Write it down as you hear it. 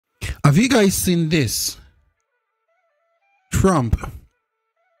Have you guys seen this? Trump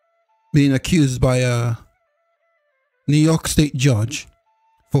being accused by a New York State judge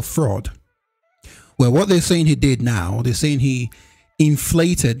for fraud. Well, what they're saying he did now, they're saying he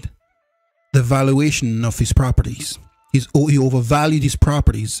inflated the valuation of his properties. He overvalued his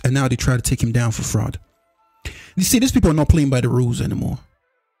properties, and now they try to take him down for fraud. You see, these people are not playing by the rules anymore.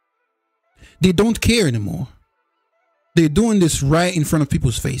 They don't care anymore. They're doing this right in front of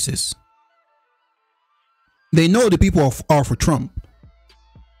people's faces. They know the people are for Trump.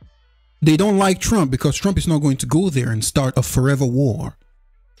 They don't like Trump because Trump is not going to go there and start a forever war.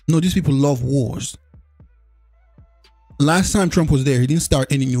 No, these people love wars. Last time Trump was there, he didn't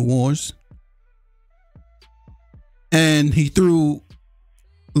start any new wars. And he threw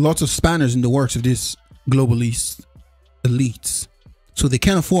lots of spanners in the works of these globalist elites. So they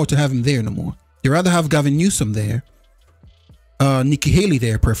can't afford to have him there no more. They'd rather have Gavin Newsom there. Nikki Haley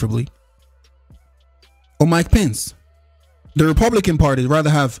there, preferably. Or Mike Pence. The Republican Party would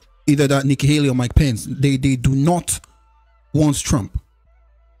rather have either that Nikki Haley or Mike Pence. They do not want Trump.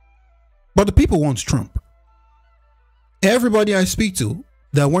 But the people want Trump. Everybody I speak to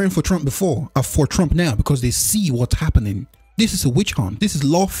that weren't for Trump before are for Trump now because they see what's happening. This is a witch hunt. This is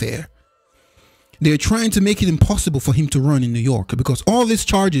lawfare. They're trying to make it impossible for him to run in New York because all these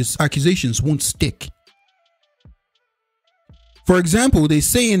charges, accusations won't stick. For example, they're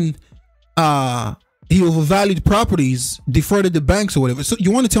saying he overvalued properties, defrauded the banks or whatever. So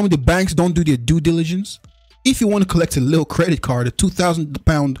you want to tell me the banks don't do their due diligence? If you want to collect a little credit card, a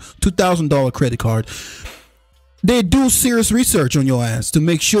 $2,000 credit card, they do serious research on your ass to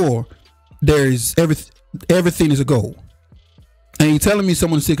make sure there is everything is a go. And you're telling me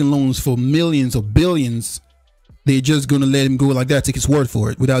someone's taking loans for millions or billions, they're just going to let him go like that, take his word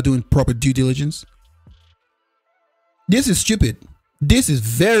for it without doing proper due diligence? This is stupid. This is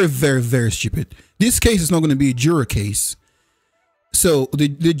very, very, very stupid. This case is not going to be a juror case. So the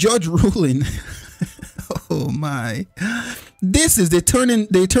judge ruling, oh my, they're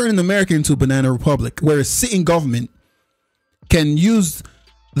turning America into a banana republic where a sitting government can use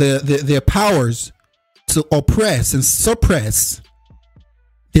their powers to oppress and suppress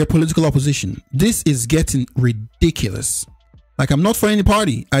their political opposition. This is getting ridiculous. Like, I'm not for any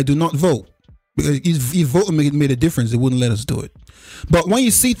party. I do not vote. If voting made a difference, they wouldn't let us do it. But when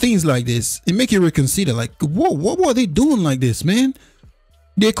you see things like this, it makes you reconsider, like, whoa, what were they doing like this, man?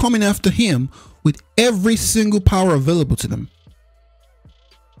 They're coming after him with every single power available to them.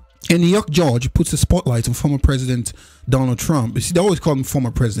 And New York judge puts a spotlight on former President Donald Trump. You see, they always call him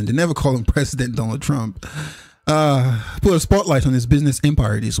former president. They never call him President Donald Trump. Put a spotlight on his business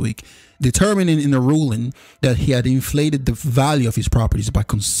empire this week, determining in a ruling that he had inflated the value of his properties by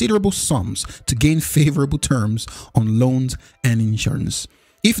considerable sums to gain favorable terms on loans and insurance.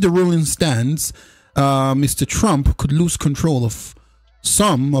 If the ruling stands, Mr. Trump could lose control of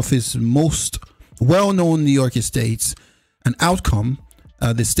some of his most well-known New York estates, an outcome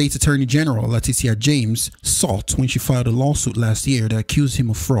the state's attorney general, Letitia James, sought when she filed a lawsuit last year that accused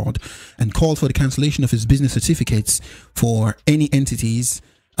him of fraud and called for the cancellation of his business certificates for any entities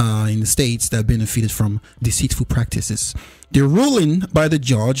in the states that benefited from deceitful practices. The ruling by the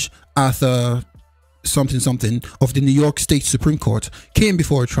judge, Arthur something of the New York State Supreme Court, came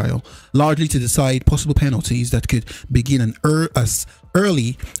before a trial, largely to decide possible penalties that could begin as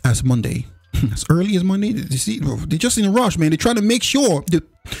early as Monday. As early as Monday? You see, they're just in a rush, man. They're trying to make sure they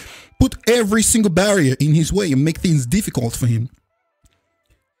put every single barrier in his way and make things difficult for him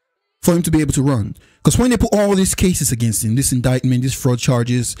to be able to run. Because when they put all these cases against him, this indictment, these fraud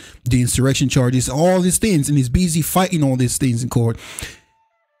charges, the insurrection charges, all these things, and he's busy fighting all these things in court,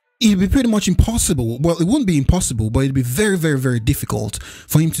 it'd be pretty much impossible. Well, it wouldn't be impossible, but it'd be very, very, very difficult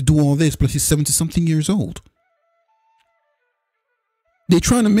for him to do all this. Plus, he's 70-something years old. They're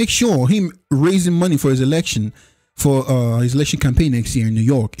trying to make sure him raising money for his election, for his election campaign next year in New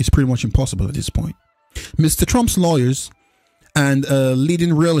York is pretty much impossible at this point. Mr. Trump's lawyers and a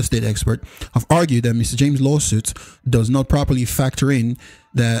leading real estate expert have argued that Mr. James' lawsuit does not properly factor in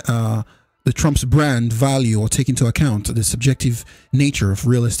that the Trump's brand value or take into account the subjective nature of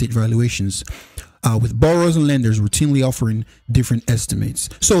real estate valuations, with borrowers and lenders routinely offering different estimates.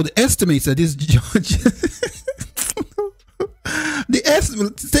 So the estimates that this judge...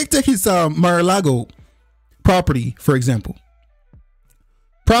 take his Mar-a-Lago property, for example.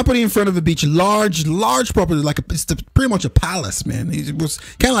 Property in front of the beach, large property, like it's pretty much a palace, man. It was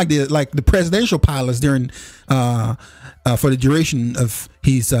kind of like the presidential palace during for the duration of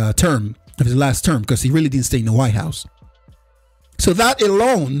his last term, because he really didn't stay in the White House. So that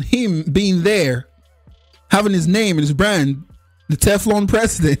alone, him being there, having his name and his brand, the Teflon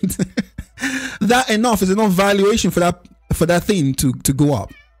president, that enough? Is enough valuation for that thing to go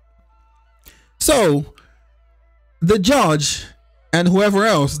up? So the judge and whoever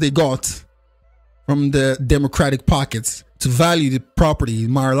else they got from the Democratic pockets to value the property,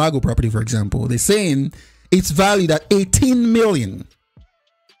 Mar-a-Lago property, for example, they're saying it's valued at 18 million.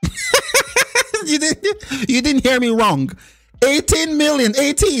 You didn't hear me wrong. 18 million.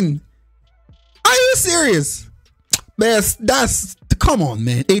 18. Are you serious? That's come on,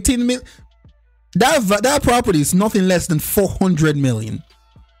 man. 18 million. That property is nothing less than 400 million.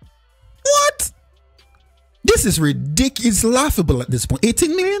 What? This is ridiculous. It's laughable at this point.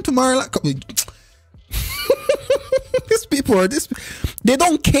 18 million to Mar-a-Lago. These people are they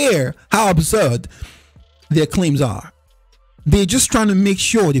don't care how absurd their claims are. They're just trying to make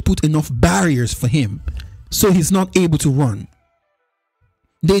sure they put enough barriers for him so he's not able to run.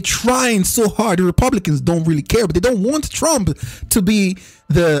 They're trying so hard. The Republicans don't really care, but they don't want Trump to be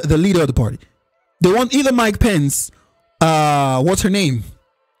the leader of the party. They want either Mike Pence, what's her name?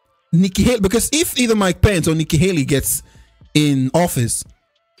 Nikki Haley. Because if either Mike Pence or Nikki Haley gets in office,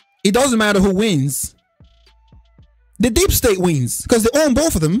 it doesn't matter who wins. The deep state wins because they own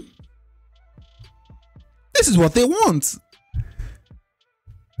both of them. This is what they want.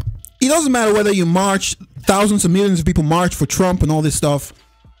 It doesn't matter whether you march, thousands of millions of people march for Trump and all this stuff.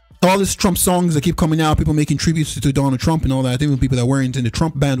 All these Trump songs that keep coming out, people making tributes to Donald Trump and all that. Even people that weren't in the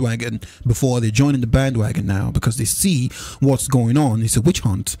Trump bandwagon before, they're joining the bandwagon now because they see what's going on. It's a witch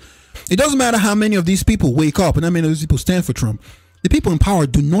hunt. It doesn't matter how many of these people wake up and how many of these people stand for Trump. The people in power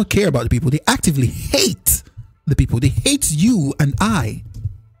do not care about the people. They actively hate the people. They hate you and I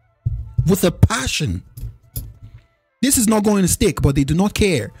with a passion. This is not going to stick, but they do not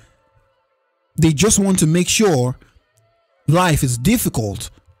care. They just want to make sure life is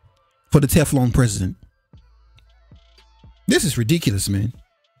difficult for the Teflon president. This is ridiculous, man.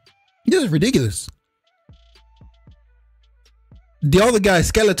 This is ridiculous. The other guy,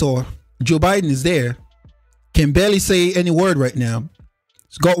 Skeletor, Joe Biden is there, can barely say any word right now.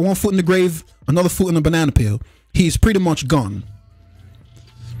 He's got one foot in the grave, another foot in a banana peel. He's pretty much gone.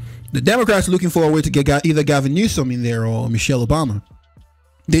 The Democrats are looking for a way to get either Gavin Newsom in there or Michelle Obama.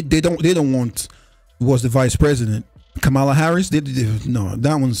 They don't want was the vice president Kamala Harris. No,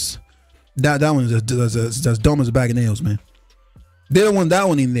 that one's as dumb as a bag of nails, man. They don't want that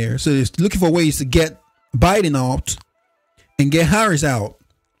one in there, so they're looking for ways to get Biden out and get Harris out.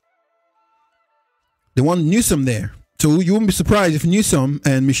 They want Newsom there, so you wouldn't be surprised if Newsom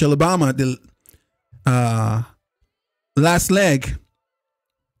and Michelle Obama at the last leg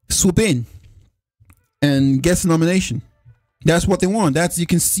swoop in and gets the nomination. That's what they want. That's you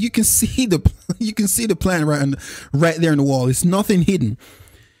can see the plan right there on the wall. It's nothing hidden.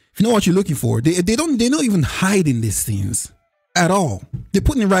 If you know what you're looking for, they're not even hiding these things at all. They're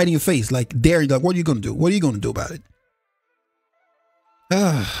putting it right in your face, like there. Like, what are you gonna do? What are you gonna do about it?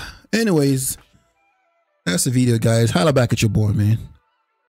 Anyways, that's the video, guys. Holla back at your boy, man.